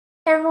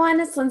Hey everyone,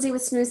 it's Lyndsay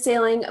with Smooth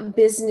Sailing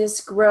Business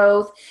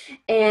Growth,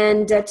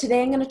 and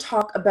today I'm going to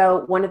talk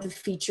about one of the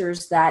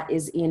features that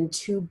is in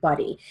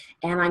TubeBuddy,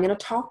 and I'm going to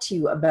talk to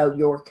you about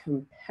your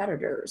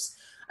competitors.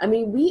 I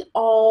mean, we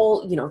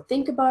all,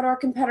 think about our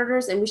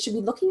competitors, and we should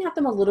be looking at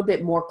them a little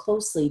bit more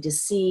closely to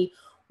see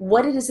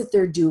what it is that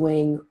they're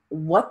doing,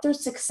 what they're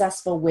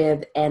successful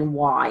with, and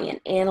why,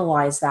 and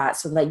analyze that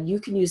so that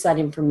you can use that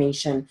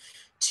information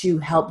to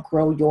help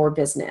grow your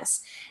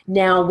business.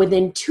 Now,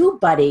 within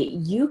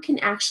TubeBuddy, you can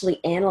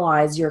actually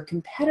analyze your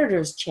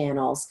competitors'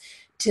 channels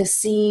to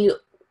see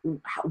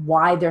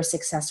why they're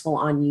successful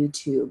on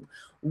YouTube.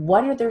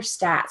 What are their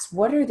stats?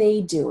 What are they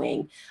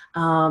doing?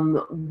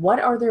 What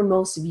are their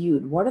most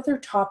viewed? What are their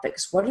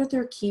topics? What are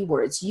their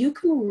keywords? You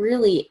can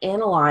really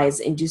analyze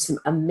and do some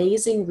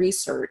amazing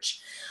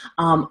research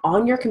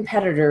on your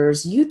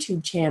competitors'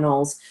 YouTube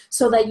channels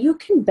so that you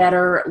can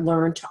better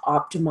learn to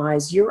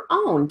optimize your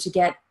own to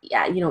get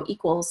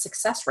equal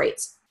success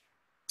rates.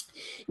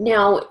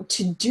 Now,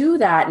 to do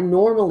that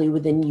normally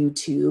within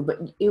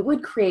YouTube, it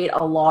would create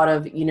a lot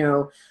of,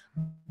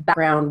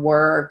 background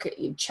work,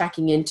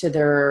 checking into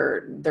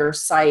their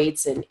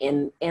sites and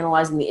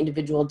analyzing the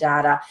individual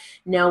data.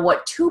 Now,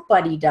 what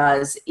TubeBuddy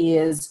does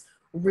is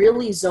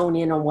really zone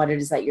in on what it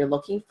is that you're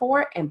looking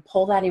for and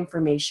pull that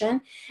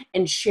information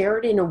and share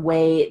it in a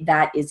way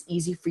that is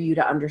easy for you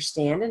to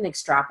understand and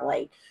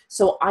extrapolate.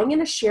 So I'm going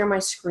to share my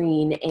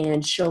screen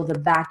and show the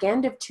back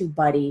end of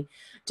TubeBuddy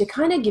to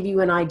kind of give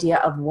you an idea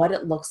of what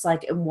it looks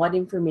like and what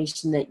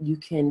information that you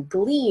can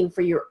glean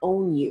for your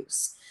own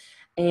use.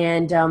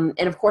 And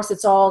of course,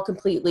 it's all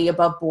completely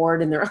above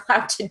board, and they're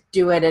allowed to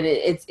do it. And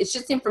it's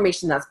just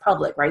information that's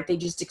public, right? They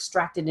just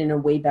extract it in a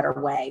way better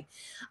way.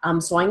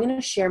 So I'm going to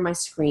share my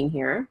screen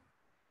here.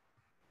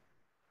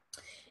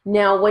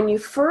 Now, when you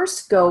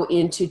first go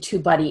into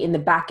TubeBuddy in the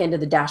back end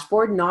of the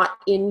dashboard, not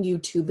in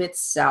YouTube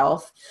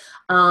itself,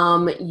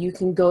 you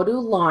can go to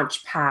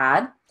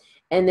Launchpad.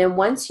 And then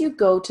once you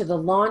go to the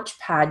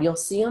Launchpad, you'll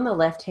see on the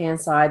left-hand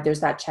side,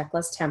 there's that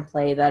checklist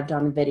template that I've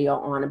done a video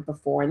on it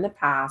before in the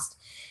past.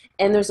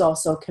 And there's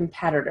also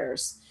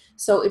competitors.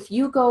 So if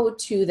you go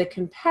to the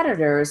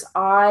competitors,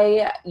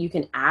 you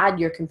can add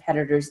your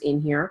competitors in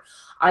here.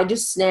 I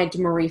just snagged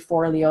Marie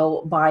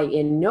Forleo by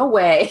in no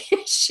way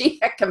she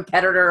a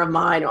competitor of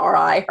mine or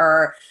I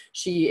her.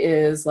 She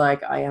is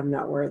like, I am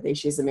not worthy.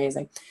 She's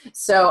amazing.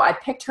 So I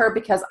picked her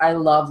because I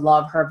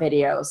love her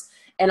videos.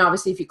 And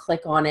obviously, if you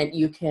click on it,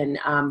 you can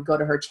go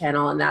to her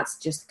channel, and that's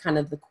just kind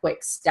of the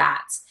quick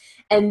stats.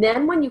 And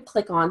then when you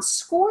click on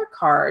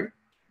scorecard,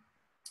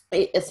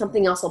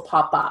 something else will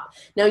pop up.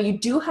 Now, you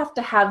do have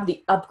to have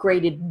the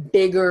upgraded,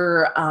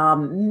 bigger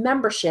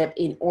membership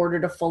in order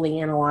to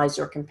fully analyze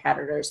your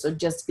competitors. So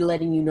just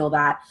letting you know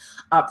that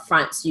up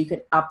front so you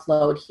can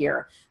upload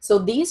here. So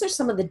these are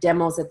some of the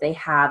demos that they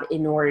have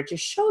in order to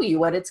show you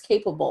what it's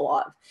capable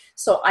of.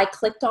 So I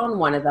clicked on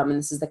one of them, and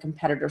this is the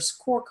competitor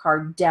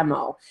scorecard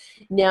demo.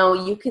 Now,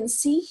 you can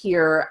see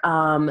here,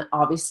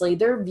 obviously,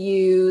 their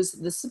views,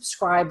 the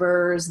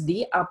subscribers,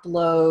 the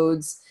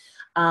uploads,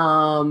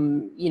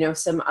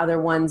 some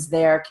other ones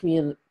there.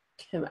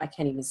 I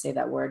can't even say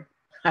that word,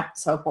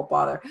 so I won't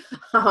bother.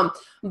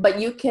 But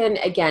you can,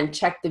 again,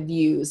 check the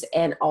views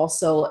and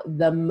also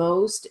the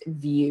most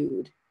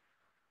viewed.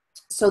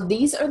 So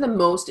these are the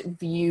most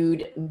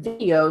viewed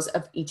videos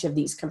of each of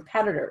these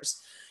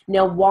competitors.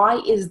 Now, why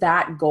is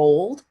that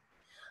gold?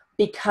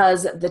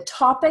 Because the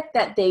topic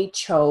that they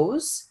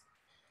chose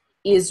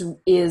is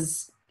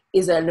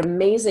an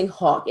amazing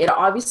hook. It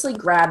obviously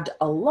grabbed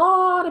a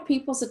lot of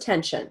people's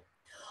attention.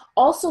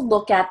 Also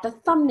look at the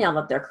thumbnail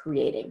that they're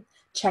creating.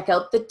 Check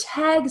out the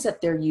tags that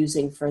they're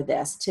using for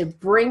this to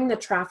bring the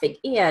traffic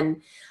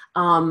in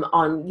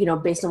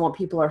based on what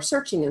people are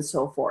searching and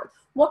so forth.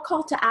 What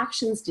call to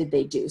actions did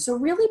they do? So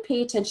really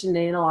pay attention and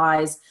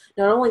analyze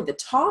not only the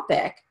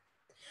topic,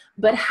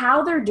 but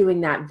how they're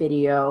doing that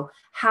video,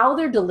 how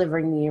they're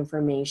delivering the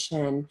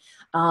information,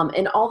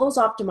 and all those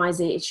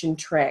optimization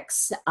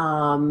tricks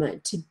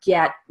to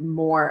get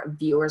more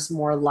viewers,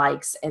 more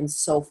likes, and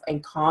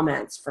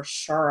comments for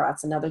sure.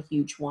 That's another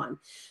huge one.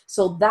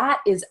 So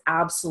that is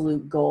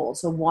absolute gold.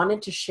 So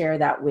wanted to share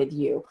that with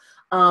you.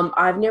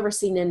 I've never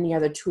seen any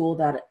other tool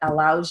that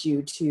allows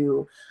you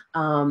to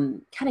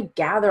kind of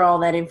gather all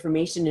that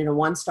information in a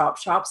one-stop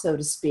shop, so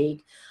to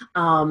speak,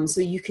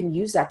 so you can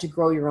use that to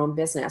grow your own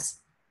business.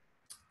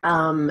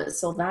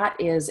 So that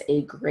is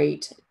a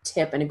great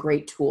tip and a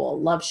great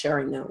tool. Love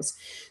sharing those.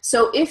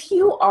 So if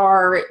you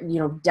are,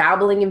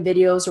 dabbling in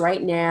videos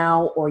right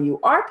now, or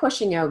you are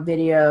pushing out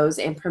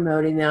videos and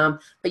promoting them,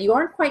 but you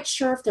aren't quite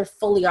sure if they're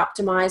fully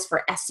optimized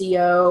for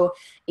SEO,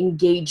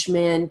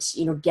 engagement,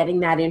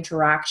 getting that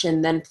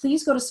interaction, then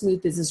please go to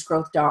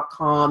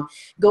smoothbusinessgrowth.com,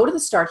 go to the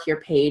Start Here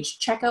page,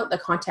 check out the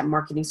content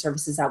marketing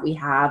services that we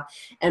have,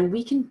 and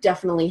we can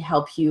definitely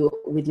help you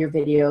with your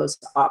videos,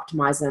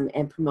 optimize them,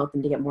 and promote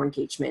them to get more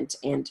engagement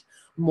and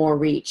more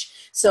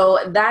reach. So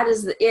that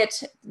is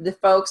it, the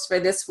folks, for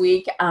this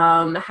week.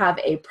 Have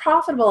a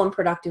profitable and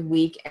productive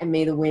week, and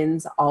may the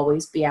winds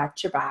always be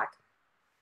at your back.